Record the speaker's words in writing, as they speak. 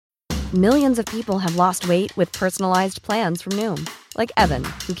Millions of people have lost weight with personalized plans from Noom. Like Evan,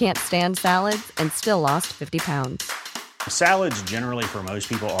 who can't stand salads and still lost 50 pounds. Salads generally for most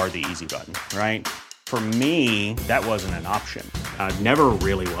people are the easy button, right? For me, that wasn't an option. I never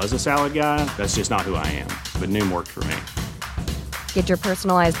really was a salad guy. That's just not who I am. But Noom worked for me. Get your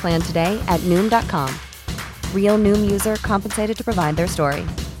personalized plan today at Noom.com. Real Noom user compensated to provide their story.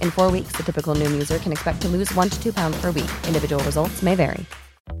 In 4 weeks, the typical Noom user can expect to lose 1 to 2 pounds per week. Individual results may vary.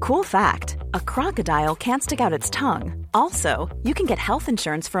 Cool fact, a crocodile can't stick out its tongue. Also, you can get health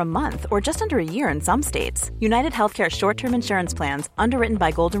insurance for a month or just under a year in some states. United Healthcare short-term insurance plans, underwritten by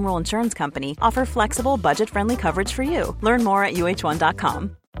Golden Rule Insurance Company, offer flexible, budget-friendly coverage for you. Learn more at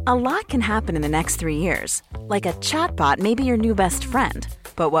uh1.com. A lot can happen in the next 3 years. Like a chatbot may be your new best friend.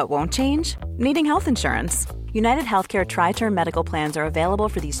 But what won't change? Needing health insurance. United Healthcare Tri-Term Medical Plans are available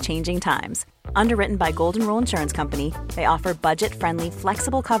for these changing times. Underwritten by Golden Rule Insurance Company, they offer budget-friendly,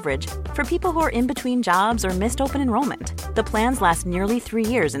 flexible coverage for people who are in between jobs or missed open enrollment. The plans last nearly 3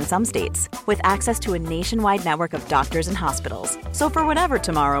 years in some states, with access to a nationwide network of doctors and hospitals. So for whatever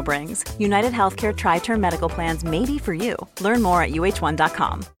tomorrow brings, United Healthcare Tri-Term Medical Plans may be for you. Learn more at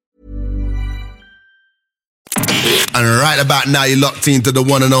uh1.com. And right about now, you're locked into the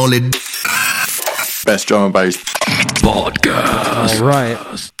one and only best drum and bass podcast. All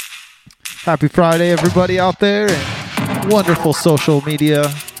right. Happy Friday, everybody out there in wonderful social media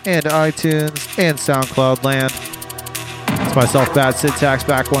and iTunes and SoundCloud land. It's myself, Bad Syntax,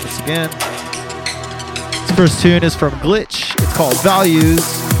 back once again. This first tune is from Glitch. It's called Values,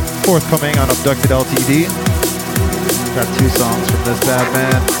 forthcoming on Abducted LTD. Got 2 songs from this bad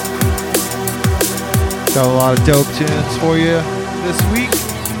man. Got a lot of dope tunes for you this week,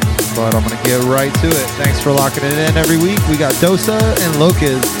 but I'm going to get right to it. Thanks for locking it in every week. We got Dosa and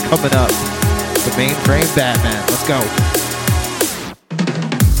Locus coming up. The Mainframe Batman. Let's go.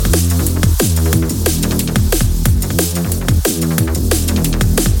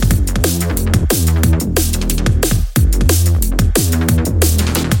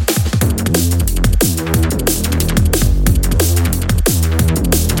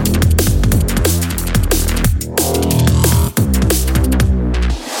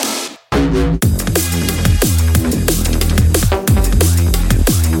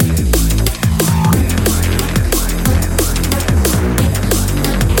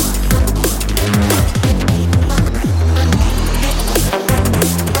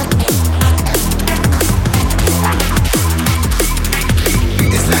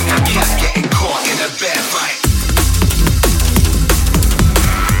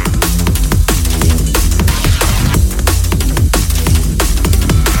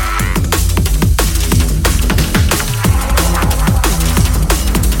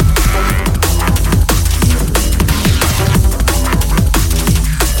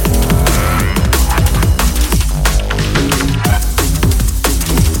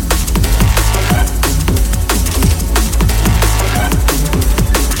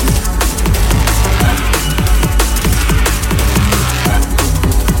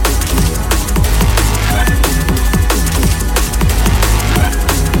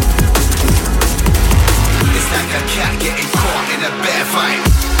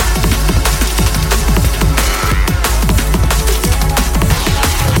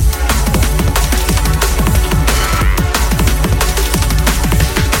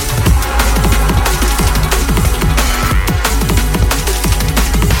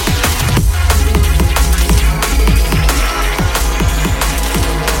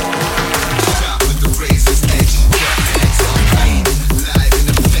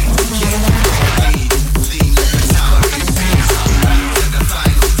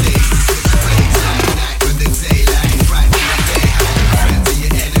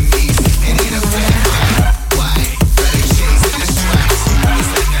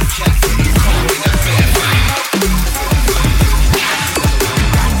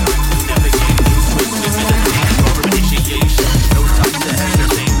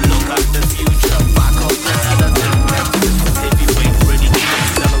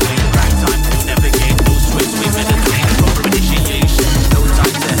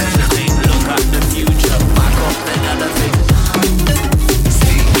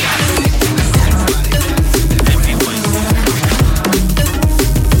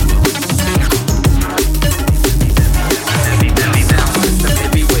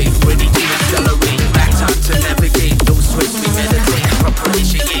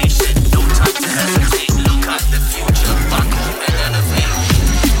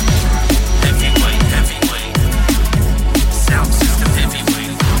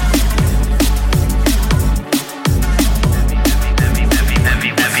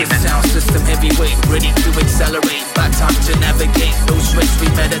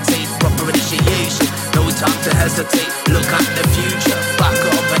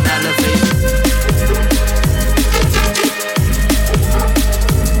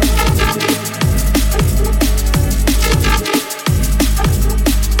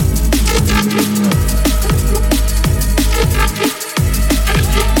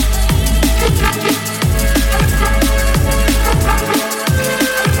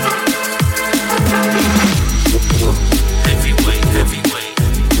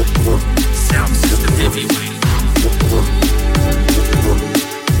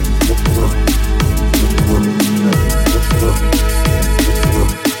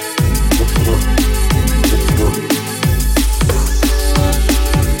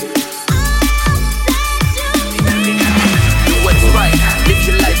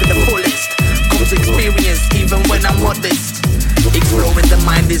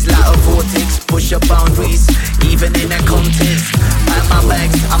 push your boundaries, even in a contest. Pack my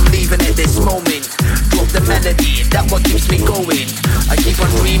bags, I'm leaving at this moment. Drop the melody, that what keeps me going. I keep on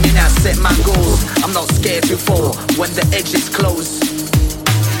dreaming, I set my goals. I'm not scared to fall when the edge is close.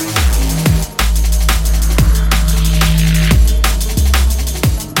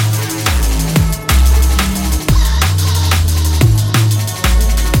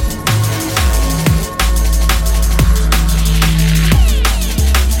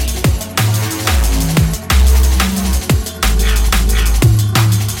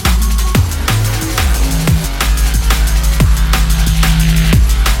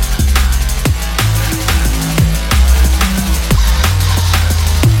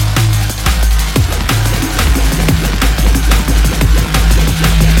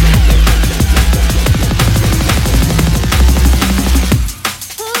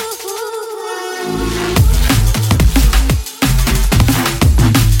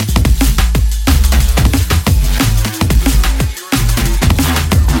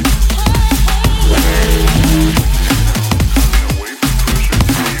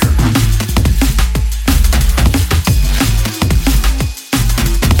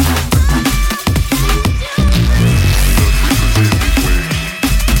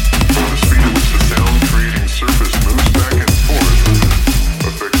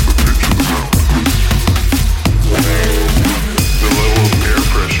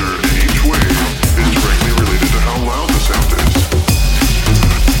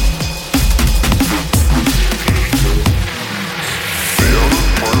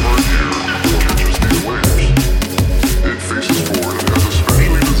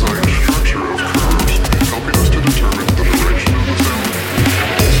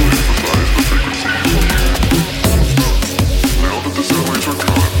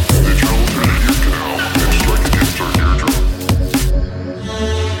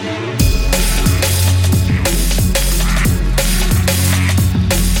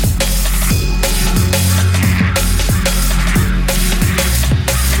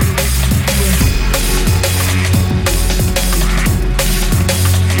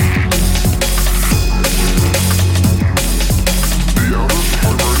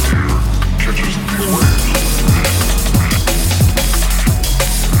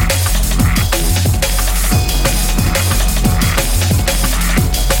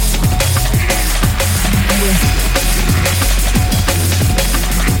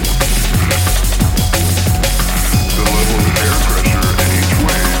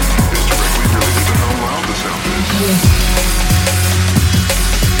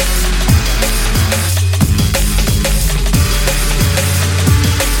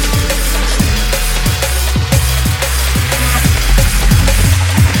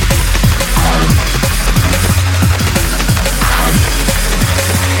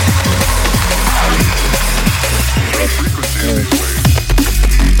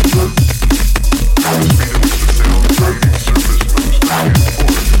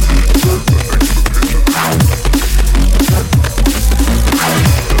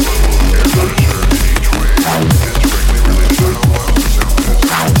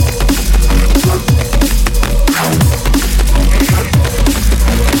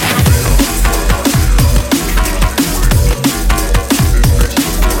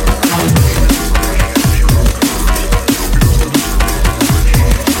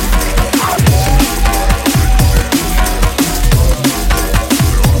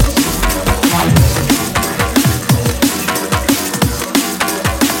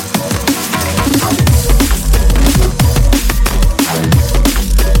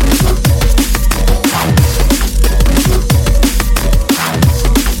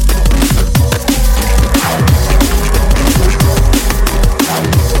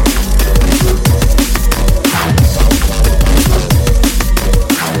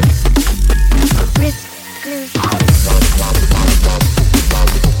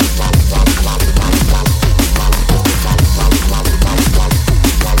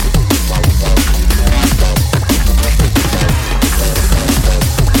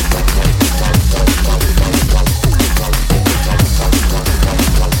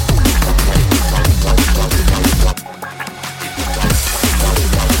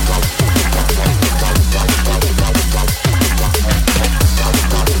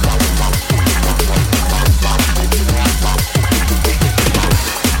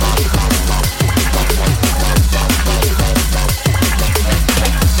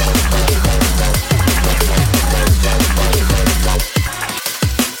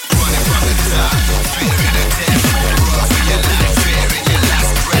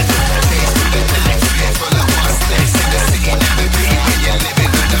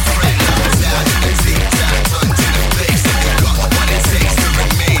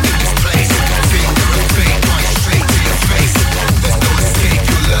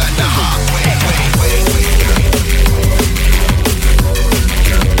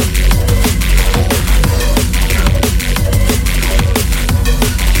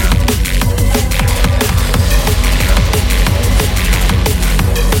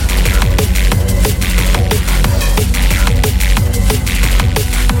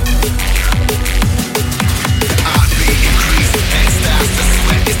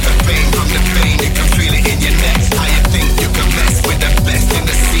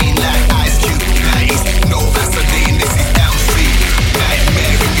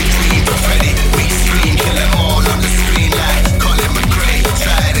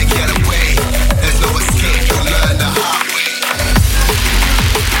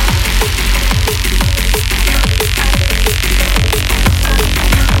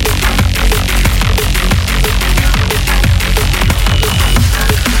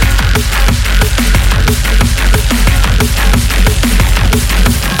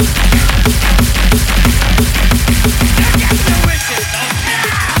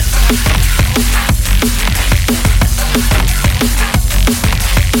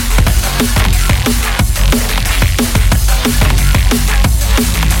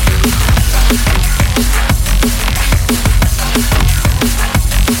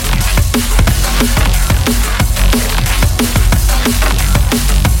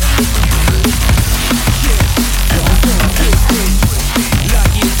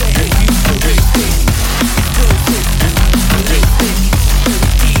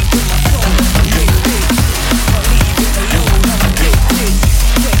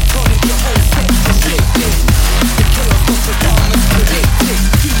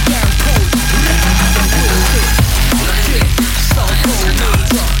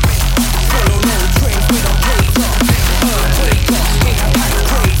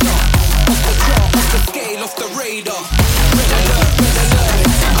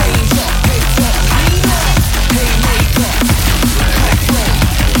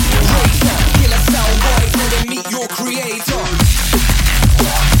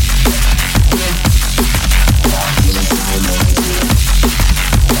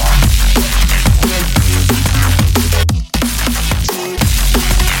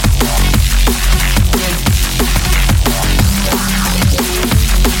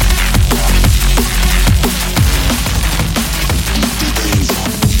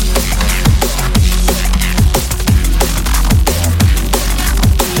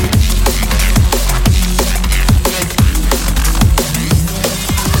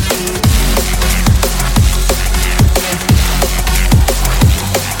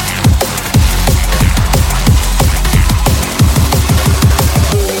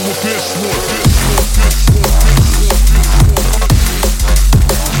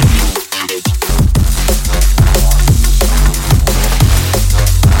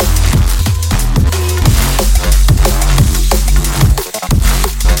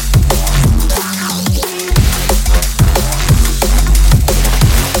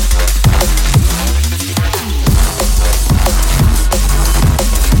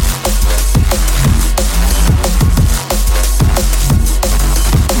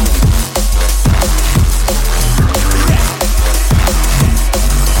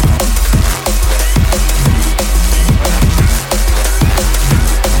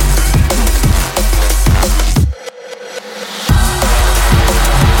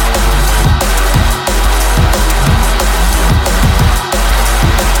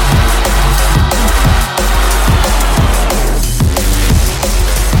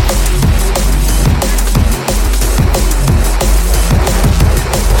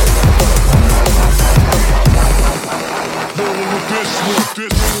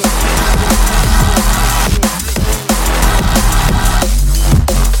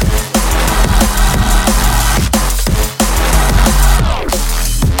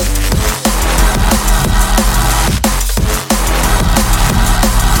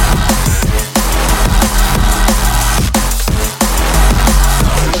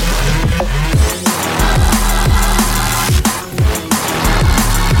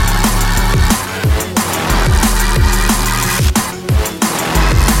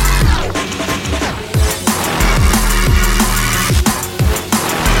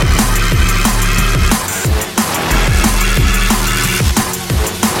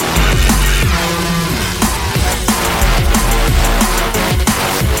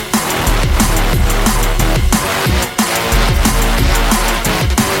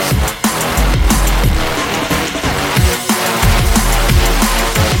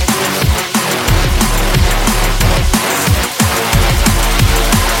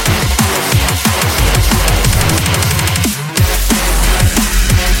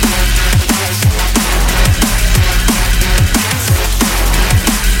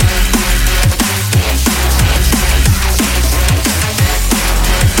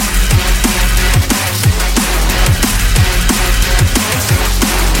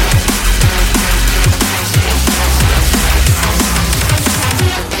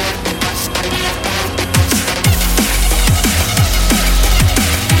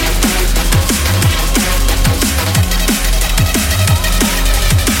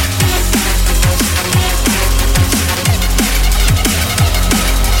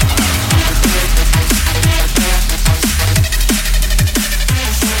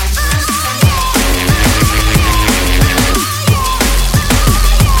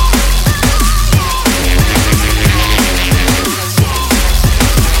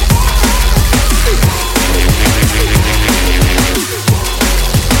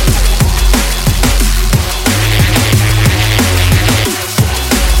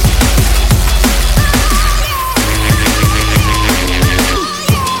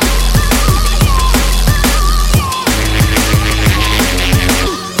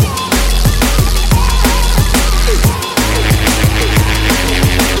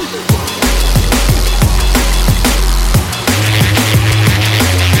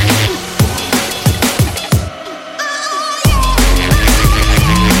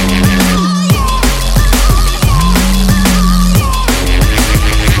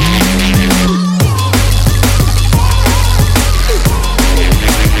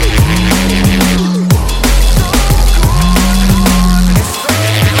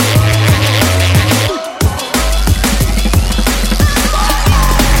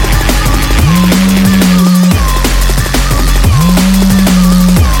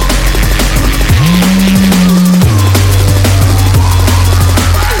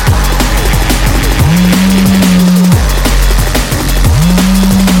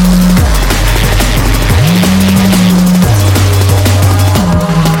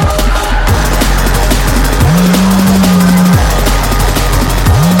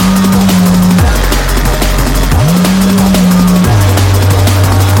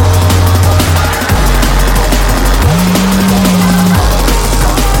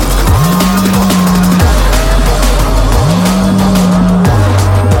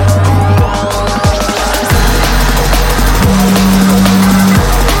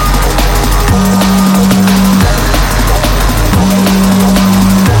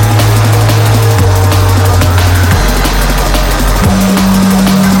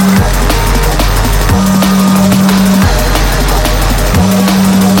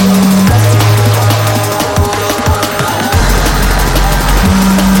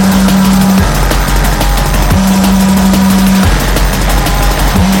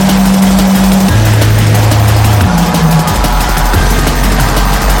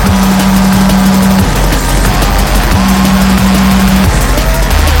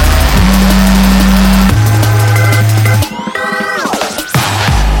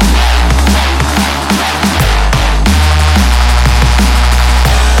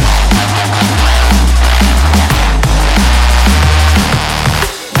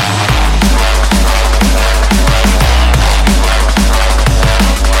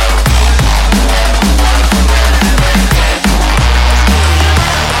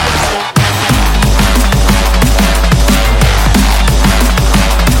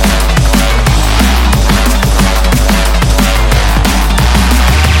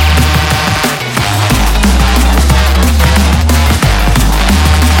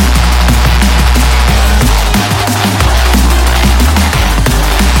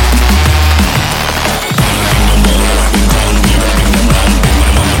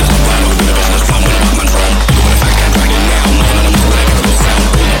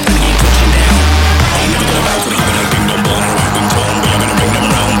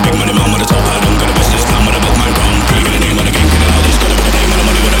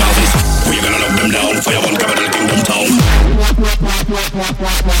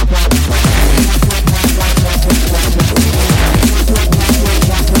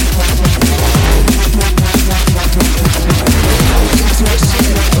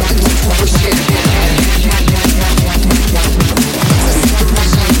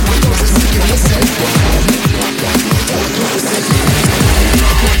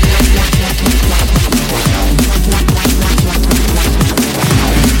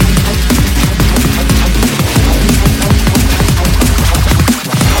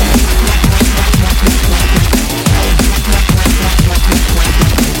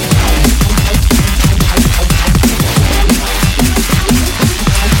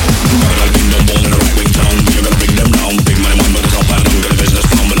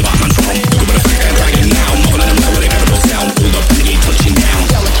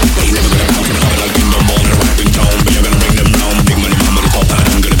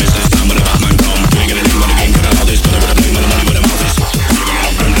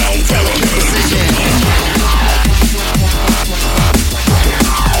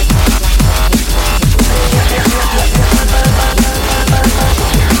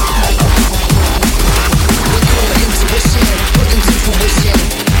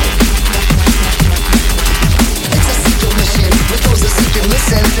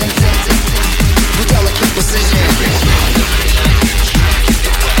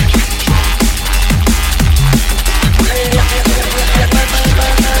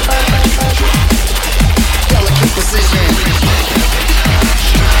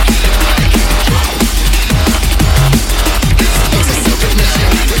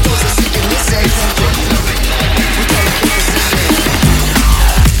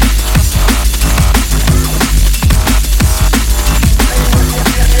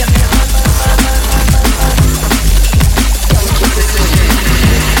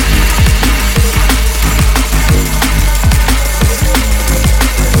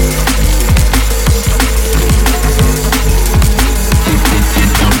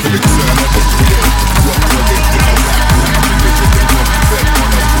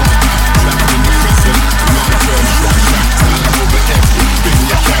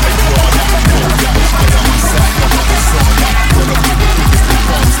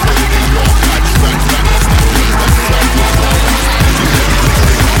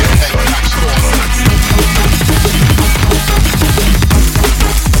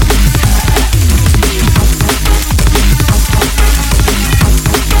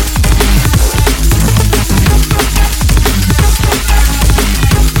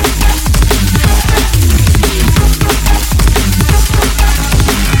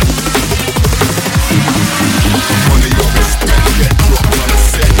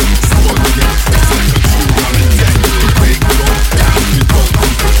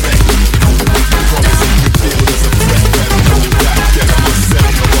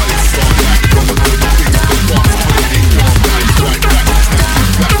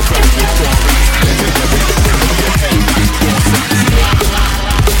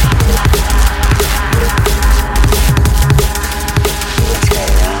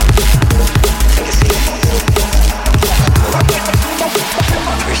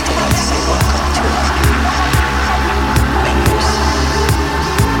 First I want to say welcome to members.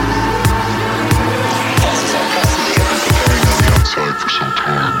 As is our custom, they have been preparing on the outside for some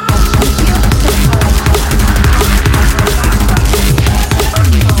time.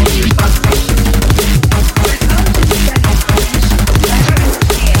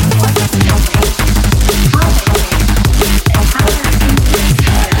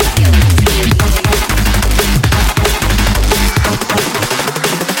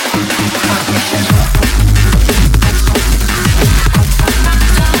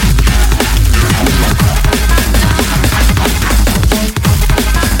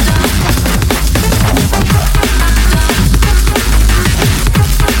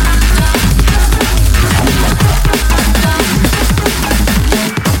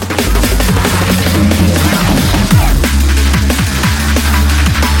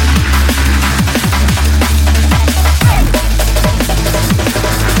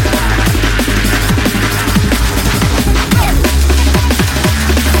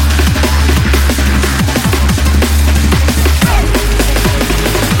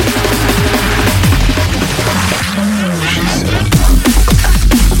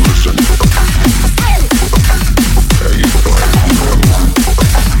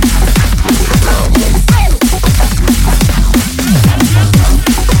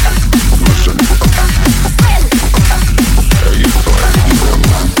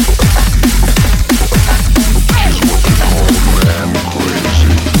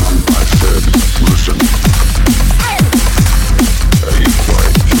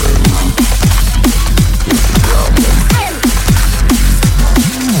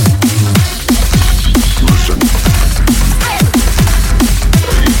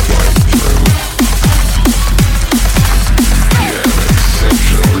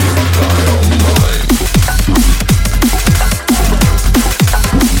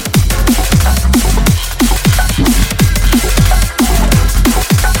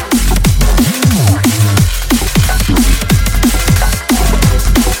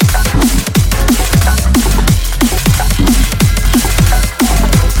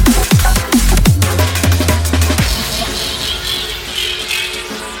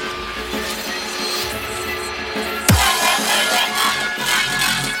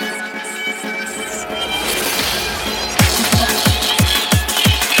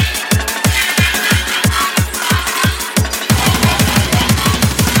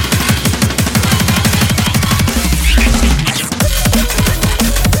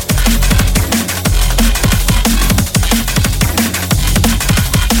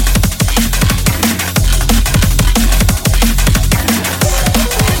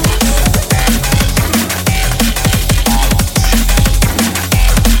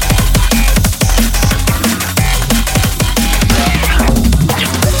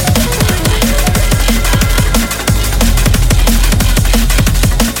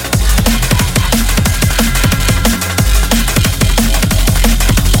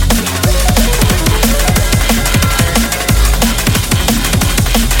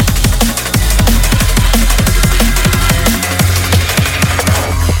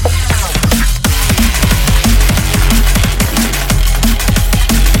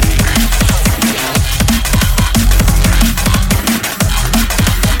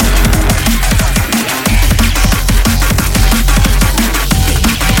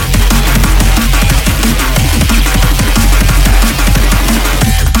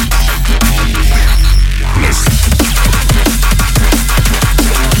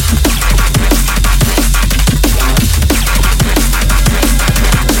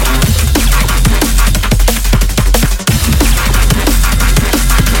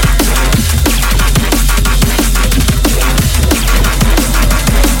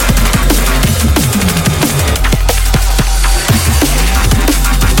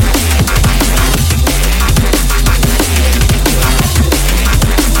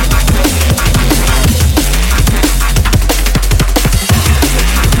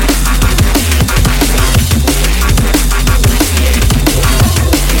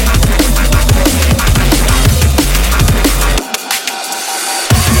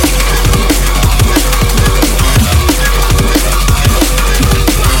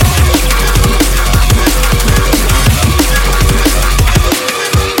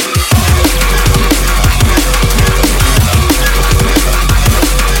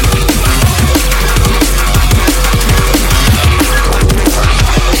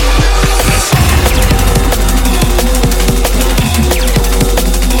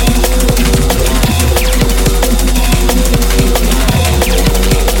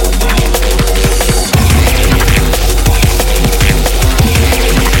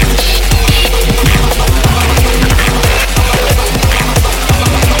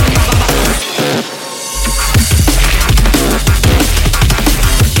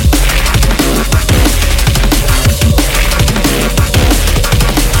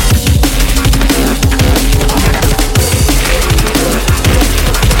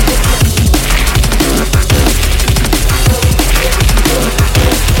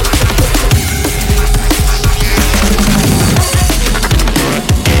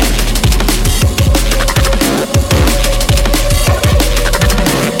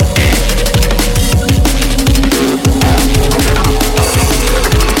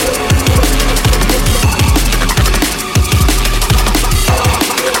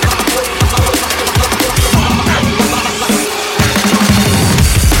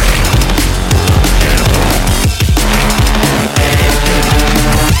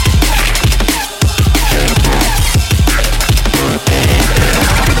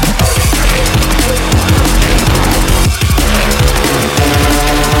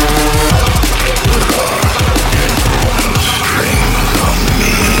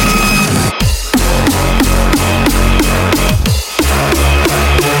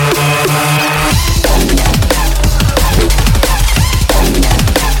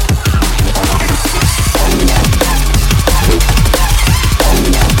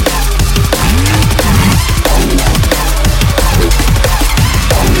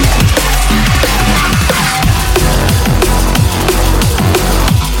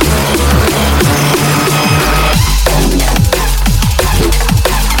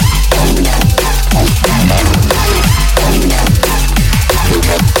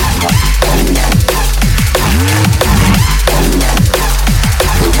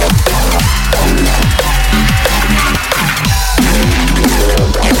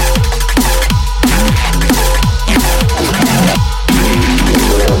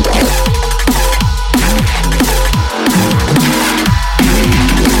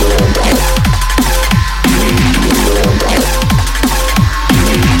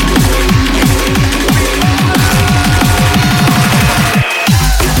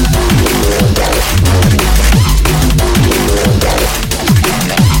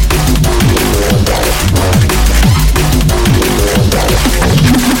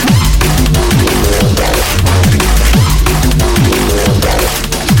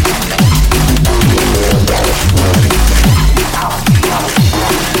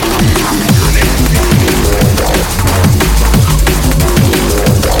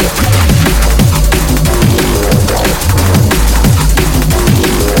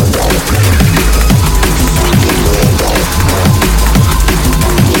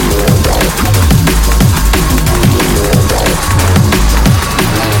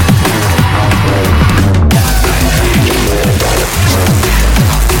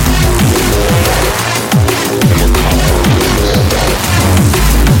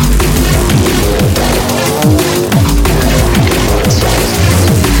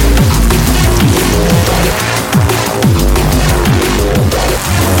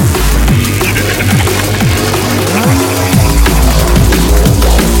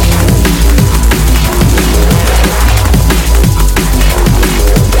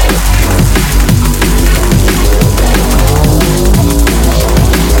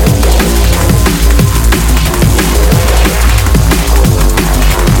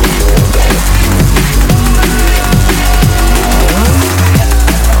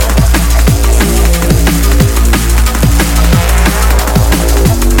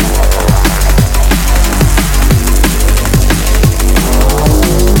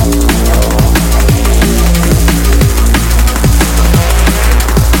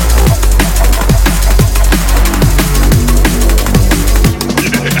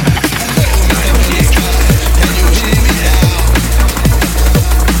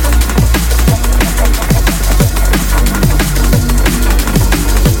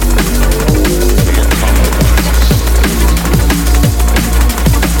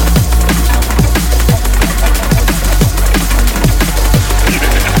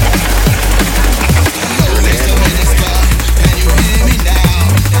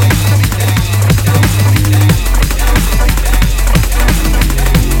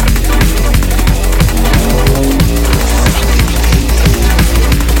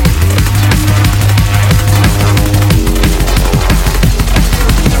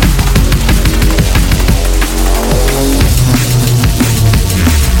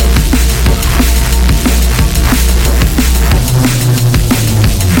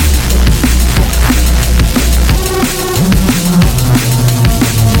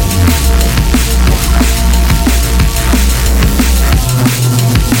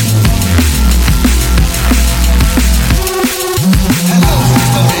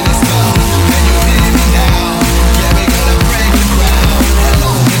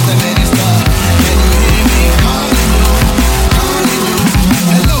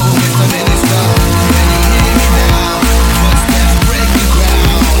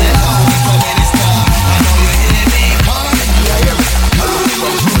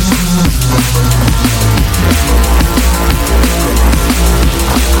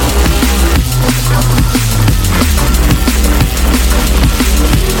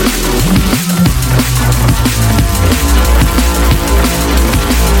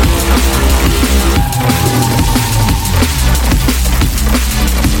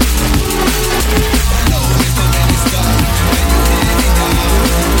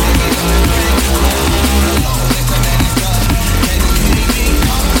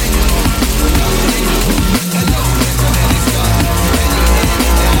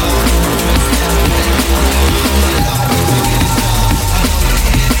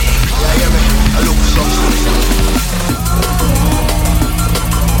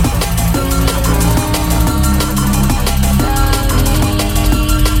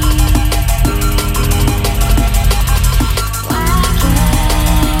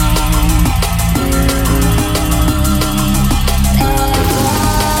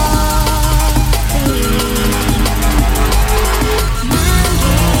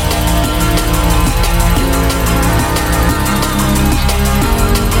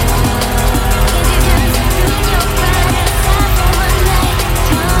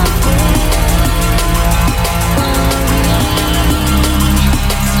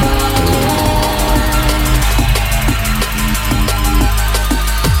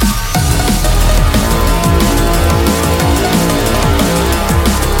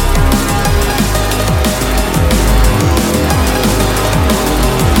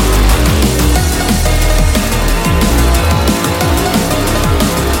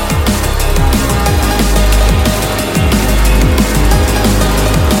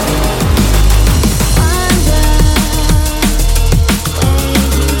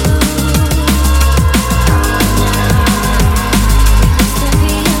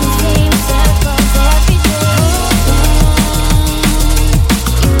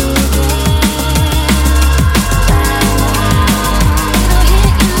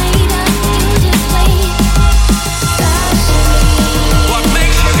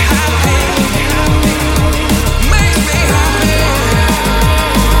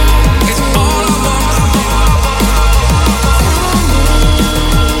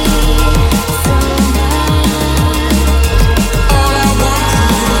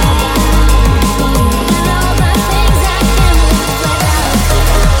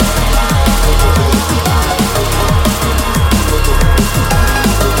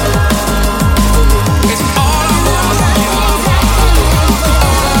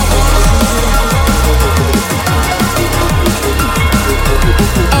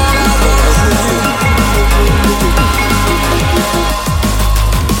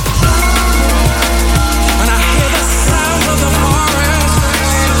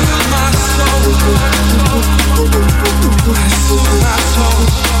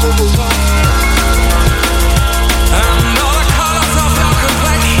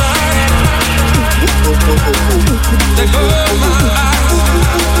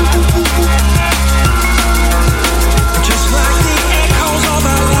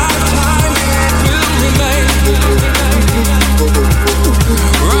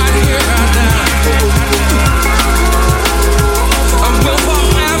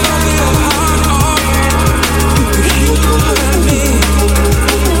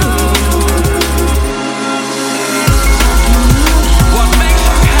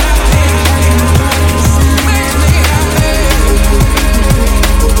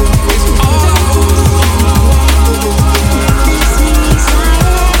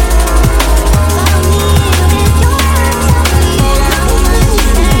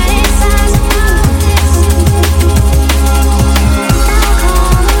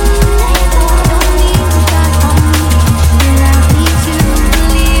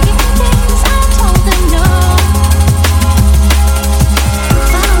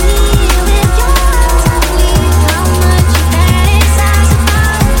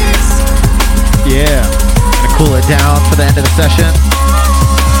 into the session.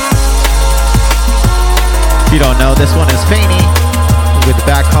 If you don't know, this one is Faney with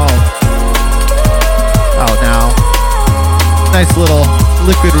Back Home. Out now. Nice little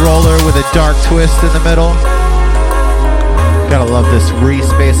liquid roller with a dark twist in the middle. Gotta love this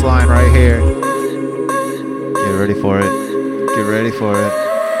re-space line right here. Get ready for it. Get ready for it.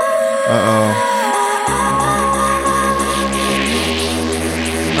 Uh-oh.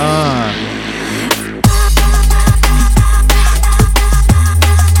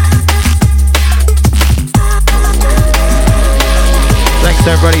 Thanks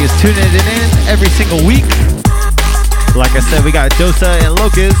to everybody who's tuning it in every single week. Like I said, we got Dosa and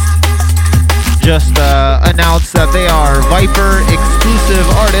Locust just announced that they are Viper exclusive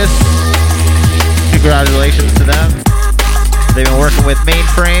artists. Congratulations to them. They've been working with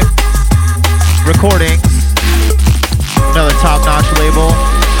Mainframe Recordings, another top-notch label.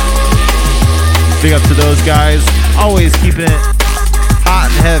 Big up to those guys. Always keeping it hot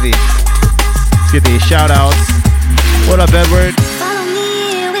and heavy. Let's give these shout-outs. What up, Edward?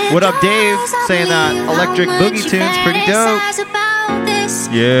 What up, Dave? Saying that Electric Boogie Tune's pretty dope.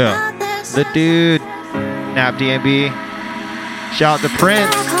 Yeah. The dude. Nap DMB. Shout out to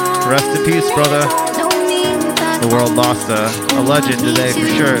Prince. Rest in peace, brother. The world lost a legend today for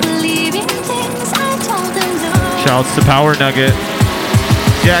sure. Shouts to Power Nugget.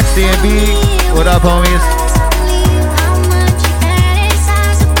 Jack DMB. What up, homies?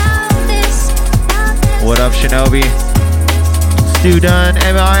 What up, Shinobi? Stu Dunn,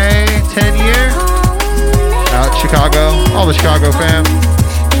 MIA, 10 year. Out Chicago, all the Chicago fam.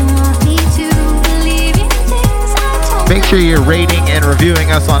 Make sure you're rating and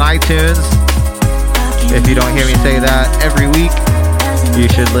reviewing us on iTunes. If you don't hear me say that every week, you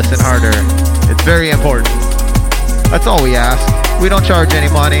should listen harder. It's very important. That's all we ask. We don't charge any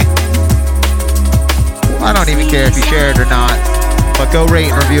money. I don't even care if you share it or not. But go rate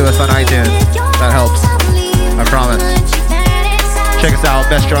and review us on iTunes. That helps. I promise. Check us out,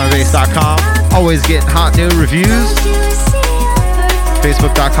 bestdrumandbass.com. Always getting hot new reviews.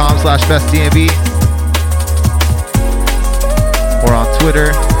 Facebook.com/bestdmb. Or on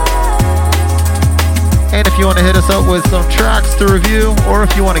Twitter. And if you want to hit us up with some tracks to review, or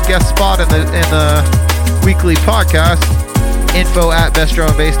if you want a guest spot in the weekly podcast,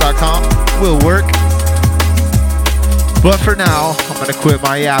 info@bestdrumandbass.com will work. But for now, I'm going to quit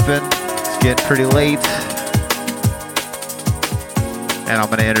my yapping. It's getting pretty late. And I'm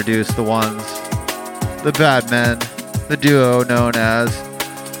going to introduce the ones, the bad men, the duo known as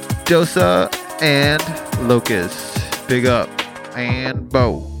Dosa and Locust. Big up and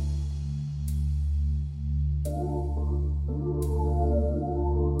bow.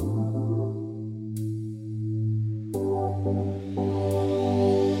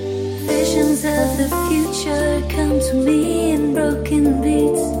 Visions of the future come to me in broken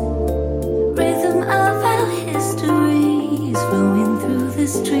beats. Rhythm of our histories flowing through the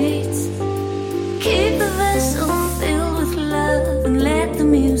streets. Keep the vessel filled with love and let the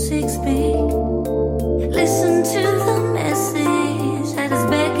music speak. Listen to the message that is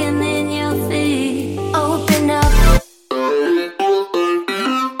beckoning your feet. Open up.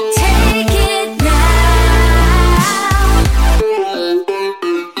 Take it now.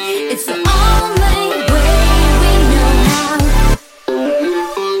 It's the only way we know how.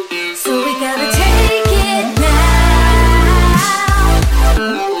 So we gotta take it now.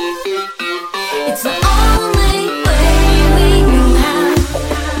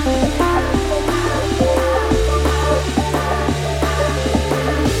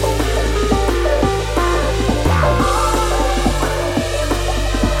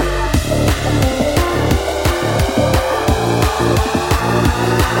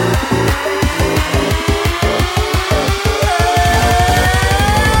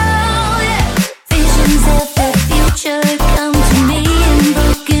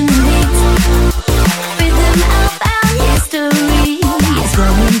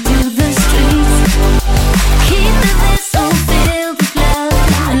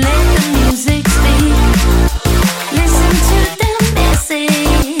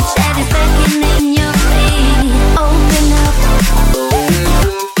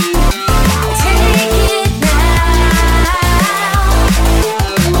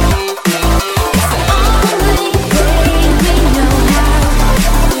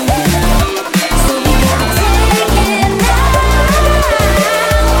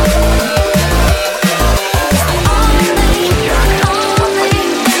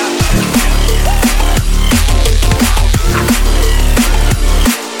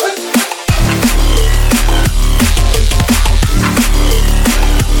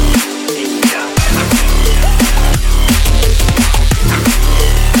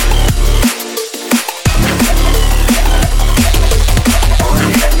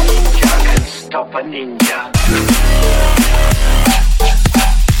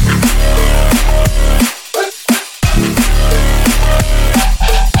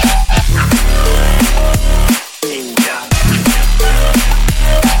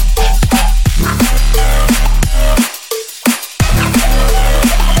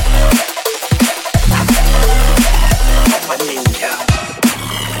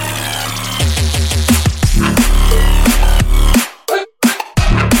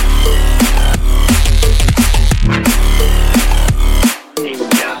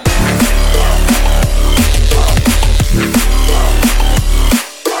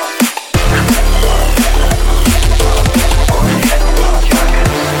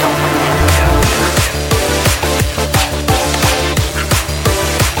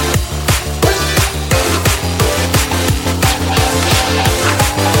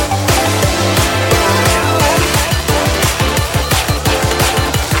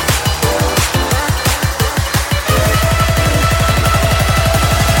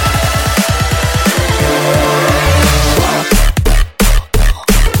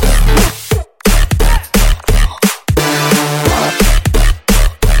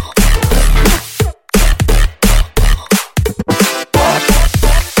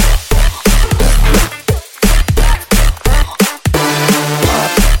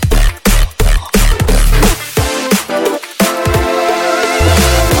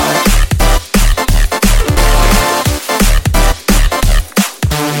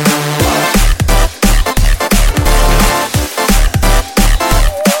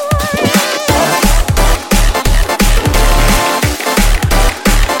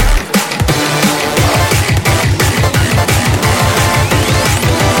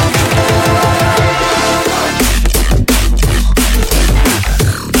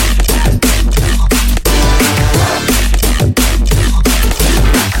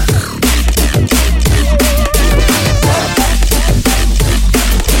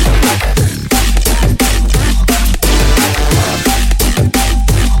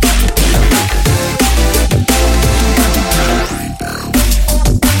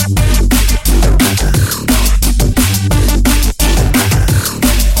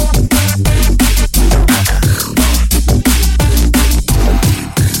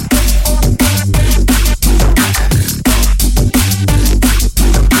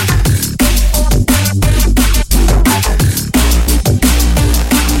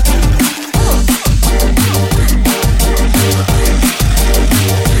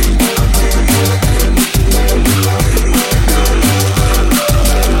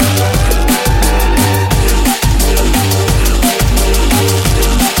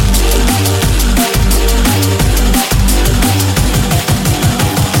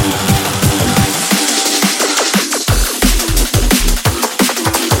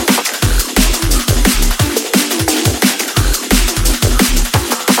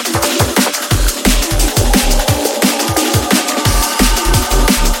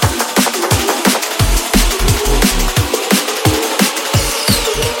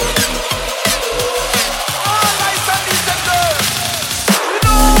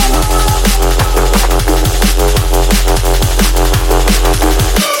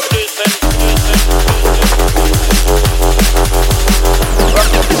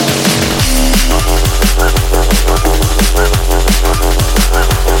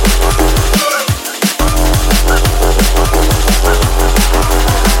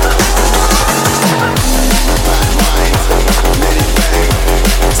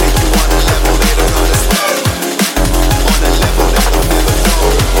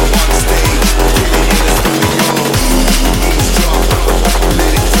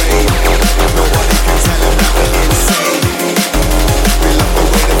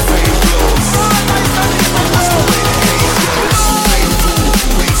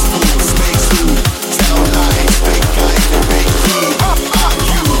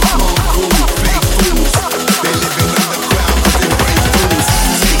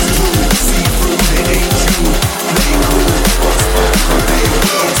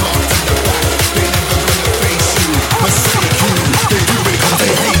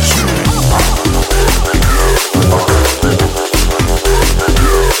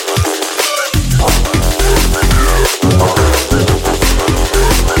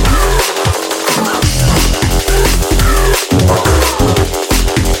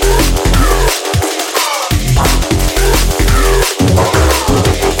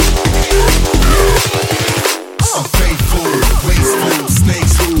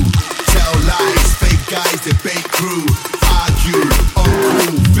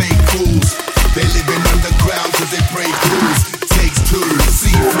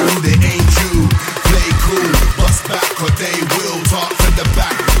 back, or they will talk from the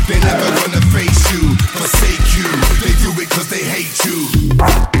back. They're never gonna face you, forsake you. They do it cause they hate you.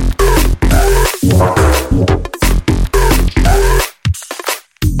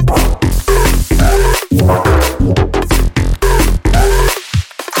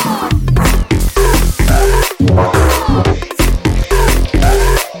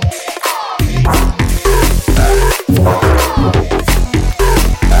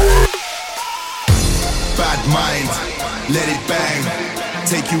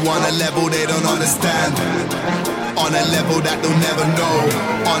 Take you on a level they don't understand, on a level that they'll never know.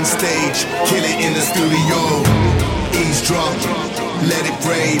 On stage, kill it in the studio. Eavesdrop, let it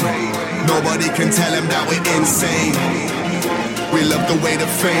rain. Nobody can tell them that we're insane. We love the way the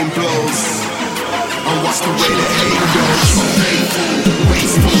fame blows, and watch the way the hate goes. Painful,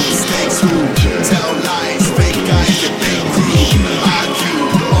 wasteful, mistakes who tell lies, fake guys, the big crew. Argue,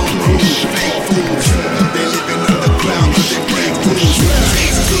 own crew, fake fools. They living underground cause they break rules.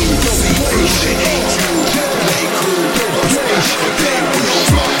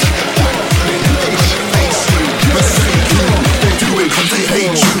 They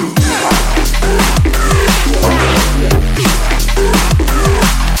hate you.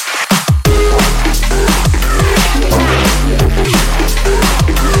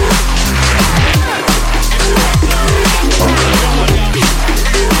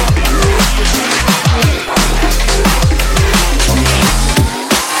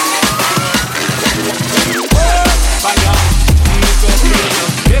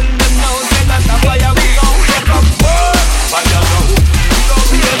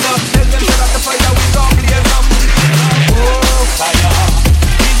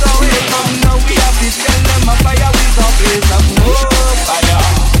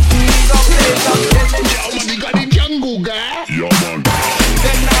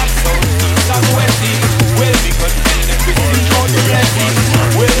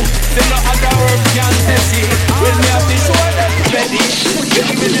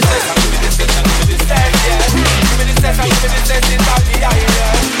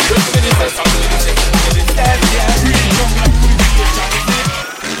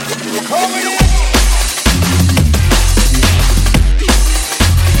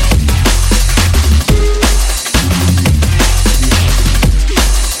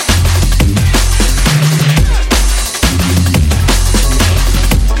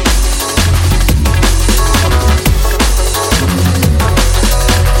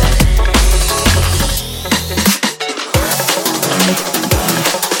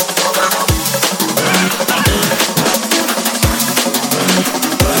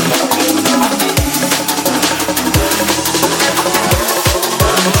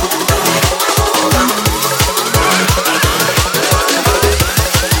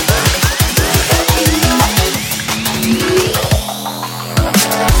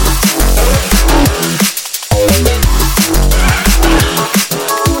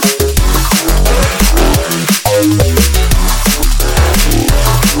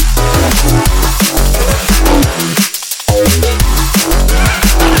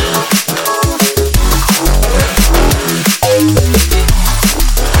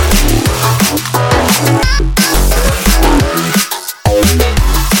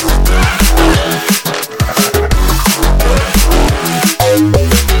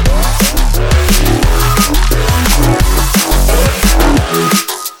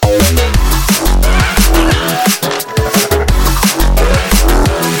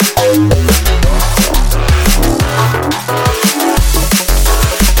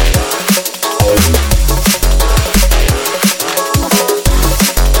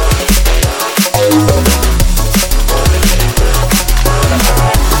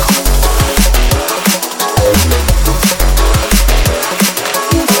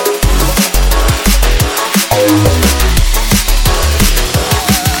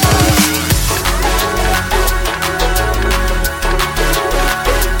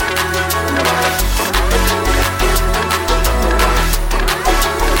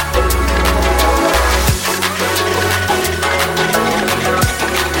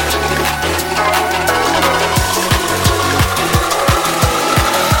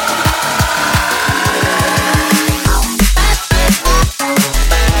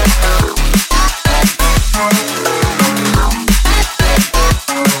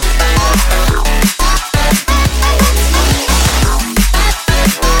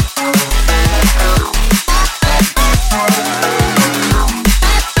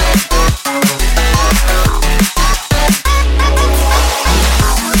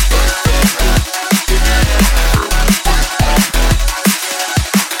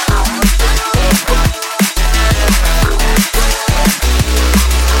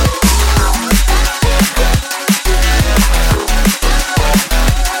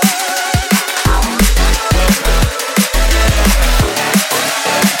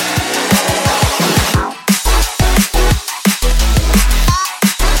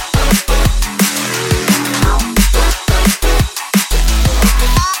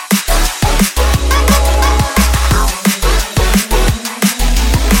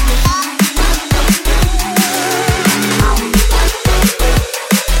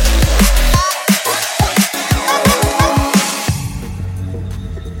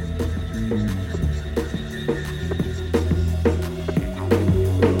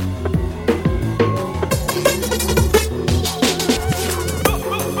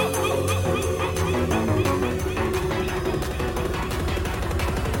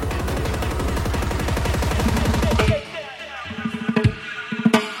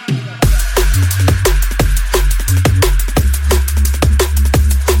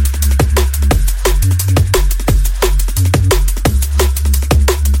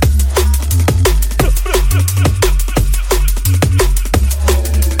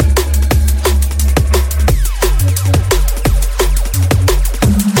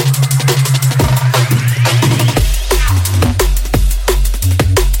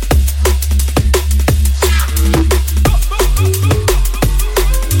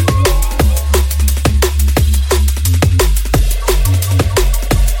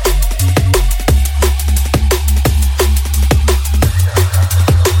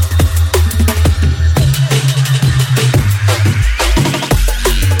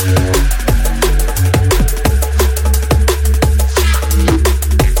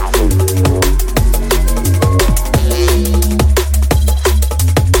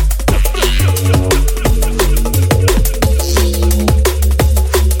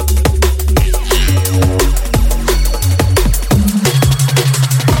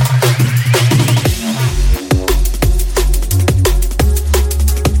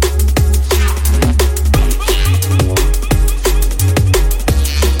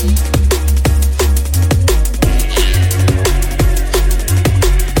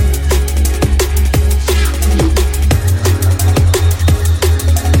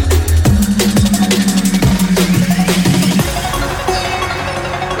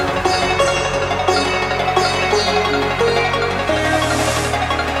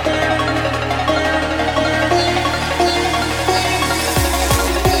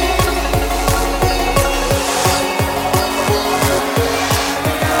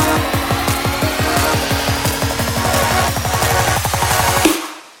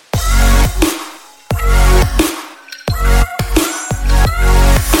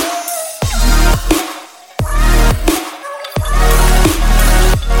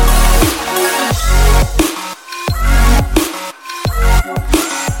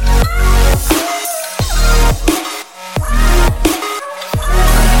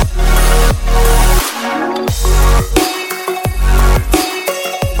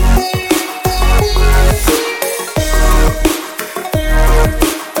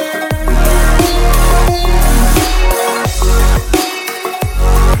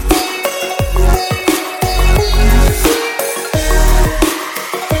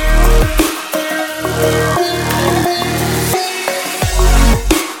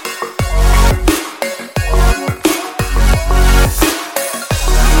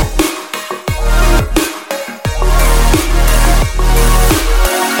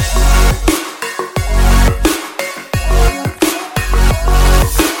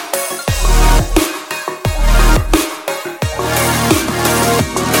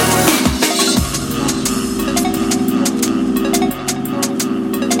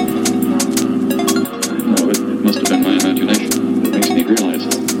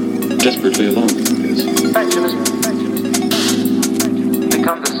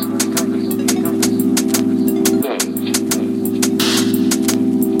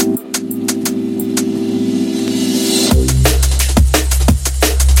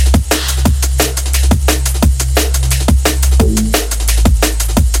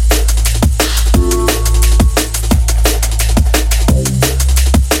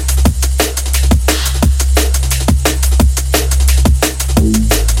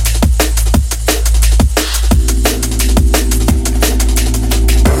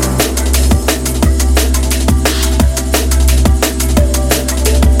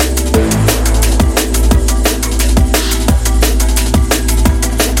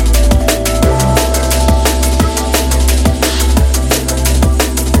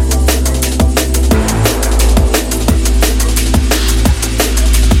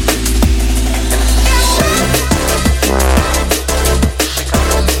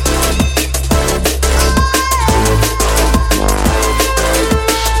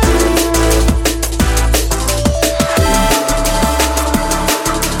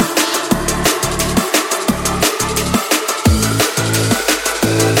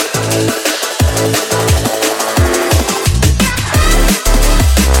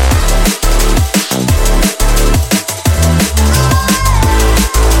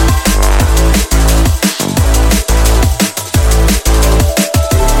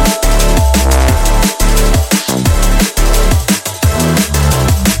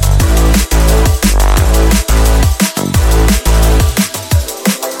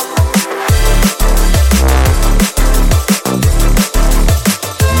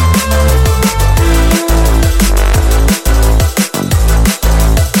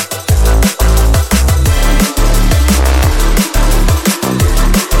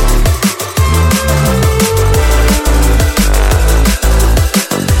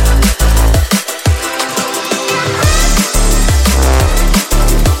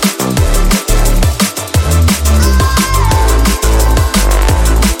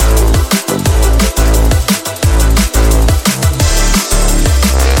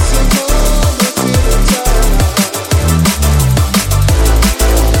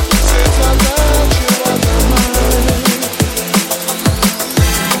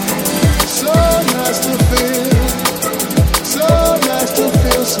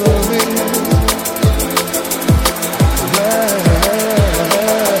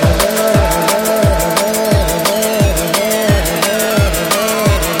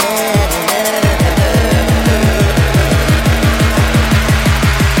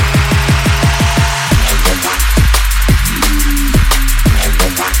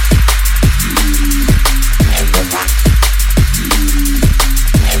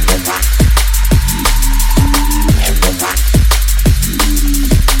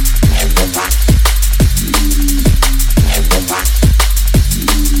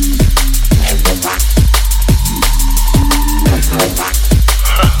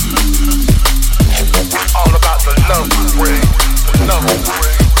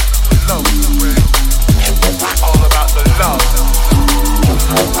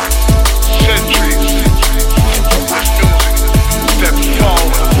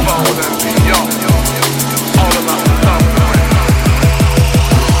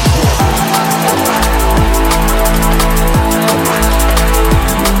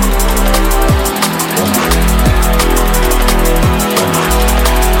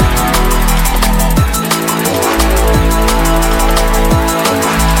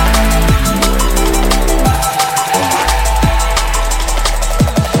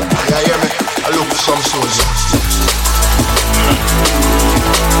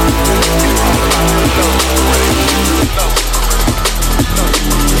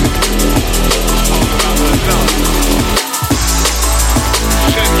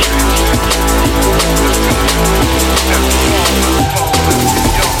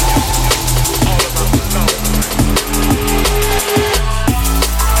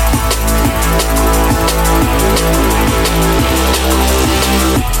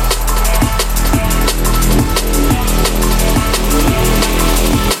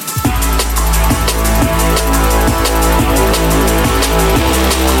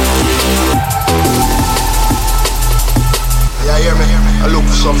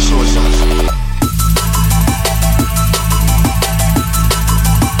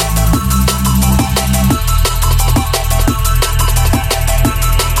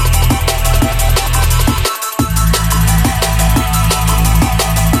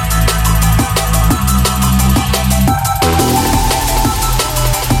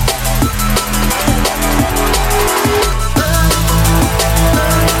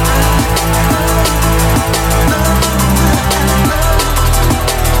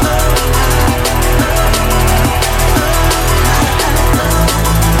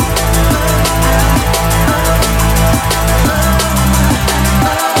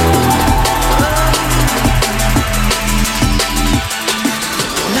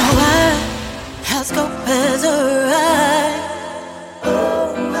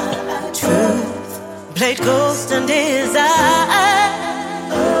 played ghost in his eyes.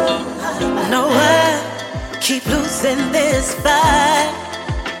 No, I keep losing this fight.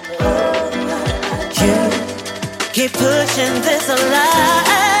 You keep pushing this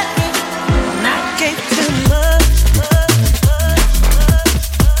line. And I gave too much.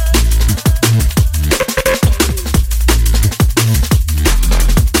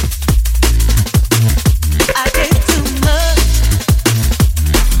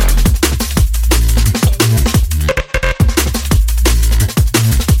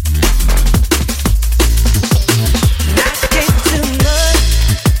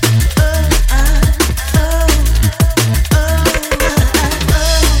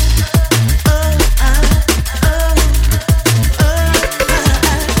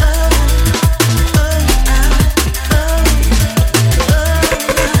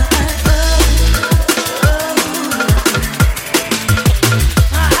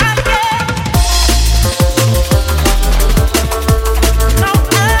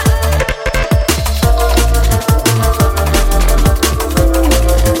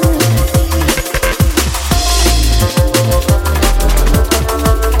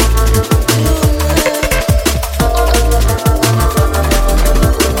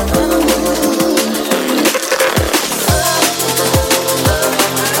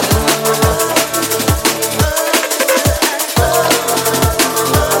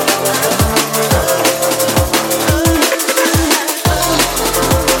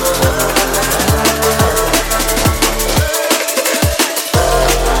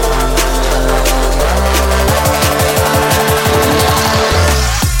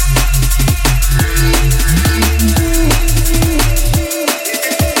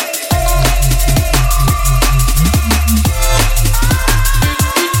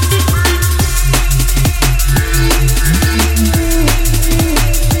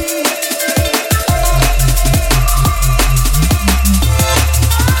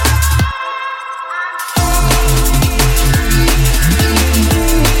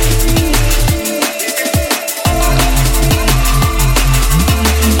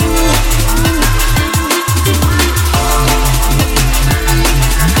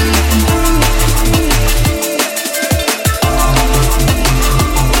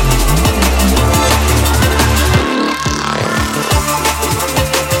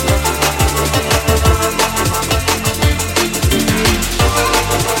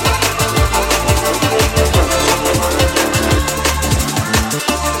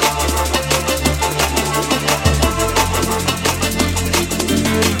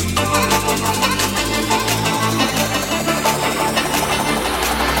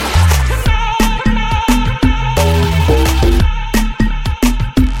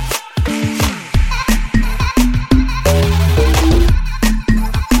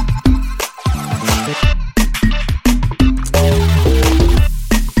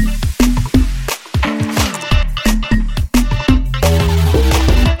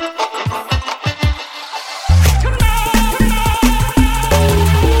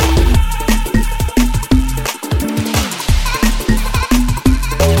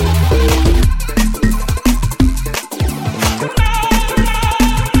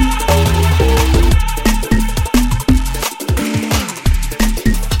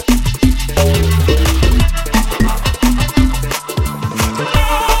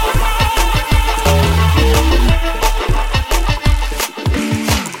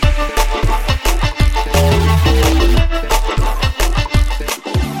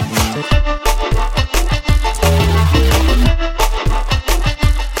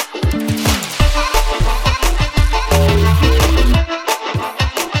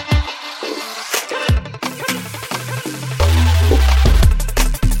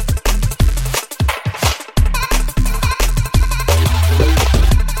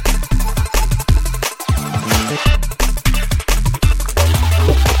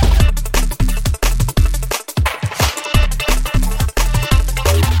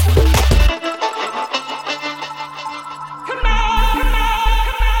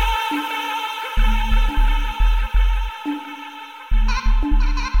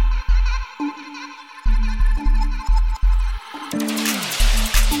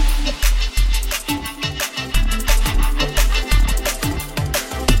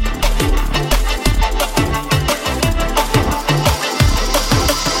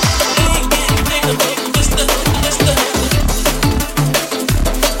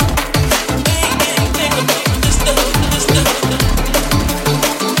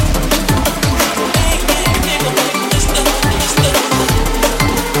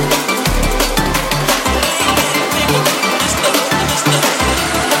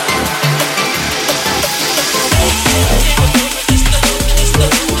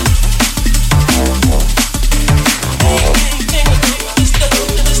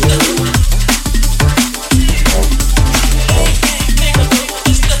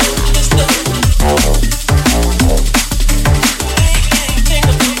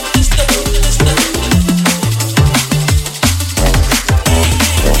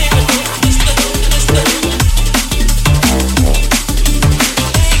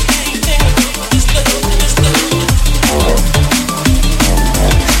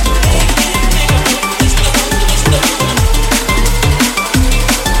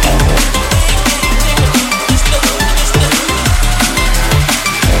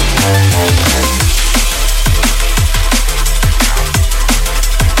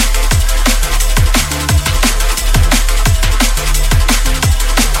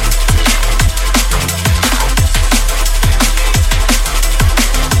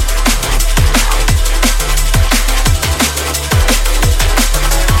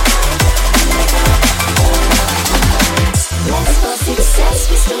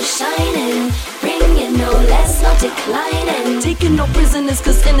 prisoners,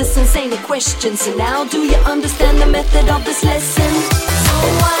 cause innocence ain't a question. So now do you understand the method of this lesson? So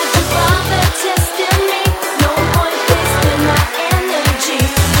why'd you bother testing me? No point wasting my energy.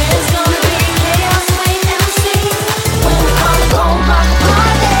 There's gonna be chaos, wait and see. When we come home, rock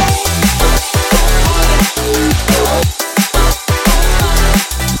party.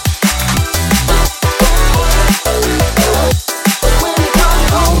 When we come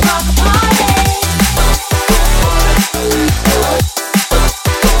home, rock party.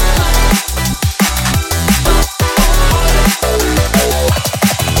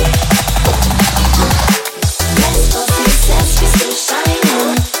 Rest of success, we still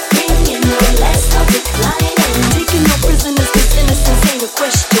shining. Bringing no less, no declining. Taking no prisoners, cause innocence ain't a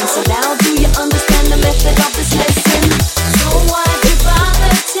question. So now do you understand the method of this lesson? So why'd you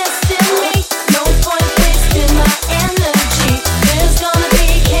bother testing me? No point wasting my energy. There's gonna be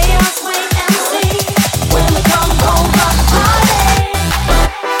chaos, wait and see. When we come home, rock party.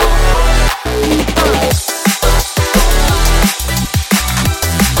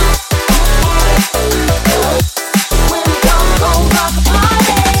 When we come home, rock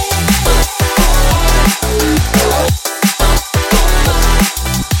party. When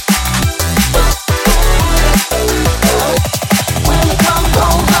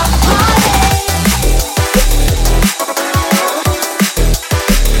we come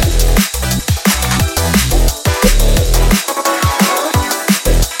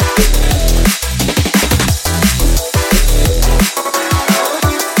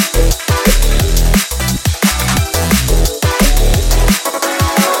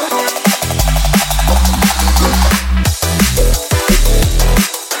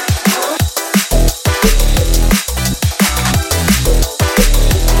home, rock party.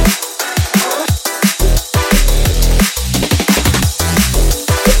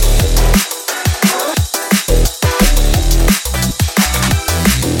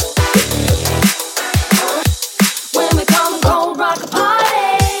 When we come home, rock a party.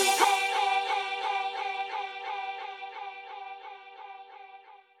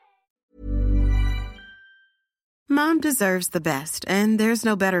 Mom deserves the best, and there's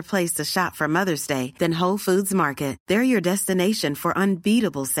no better place to shop for Mother's Day than Whole Foods Market. They're your destination for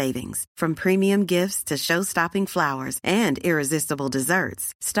unbeatable savings, from premium gifts to show-stopping flowers and irresistible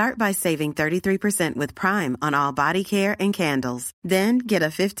desserts. Start by saving 33% with Prime on all body care and candles. Then get a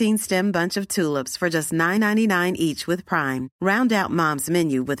 15-stem bunch of tulips for just $9.99 each with Prime. Round out Mom's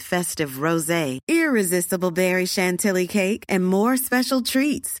menu with festive rosé, irresistible berry chantilly cake, and more special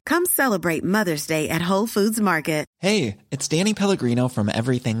treats. Come celebrate Mother's Day at Whole Foods Market. Hey, it's Danny Pellegrino from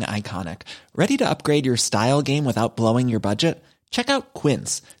Everything Iconic. Ready to upgrade your style game without blowing your budget? Check out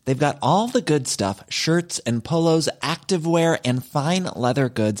Quince. They've got all the good stuff, shirts and polos, activewear, and fine leather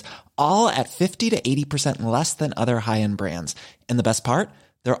goods, all at 50 to 80% less than other high-end brands. And the best part?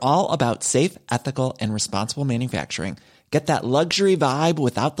 They're all about safe, ethical, and responsible manufacturing. Get that luxury vibe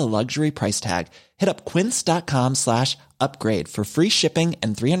without the luxury price tag. Hit up quince.com/upgrade for free shipping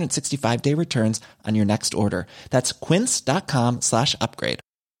and 365-day returns on your next order. That's quince.com/upgrade.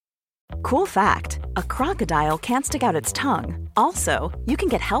 Cool fact, a crocodile can't stick out its tongue. Also, you can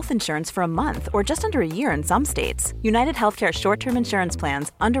get health insurance for a month or just under a year in some states. United Healthcare short-term insurance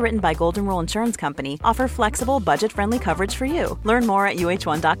plans, underwritten by Golden Rule Insurance Company, offer flexible, budget-friendly coverage for you. Learn more at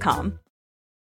uh1.com.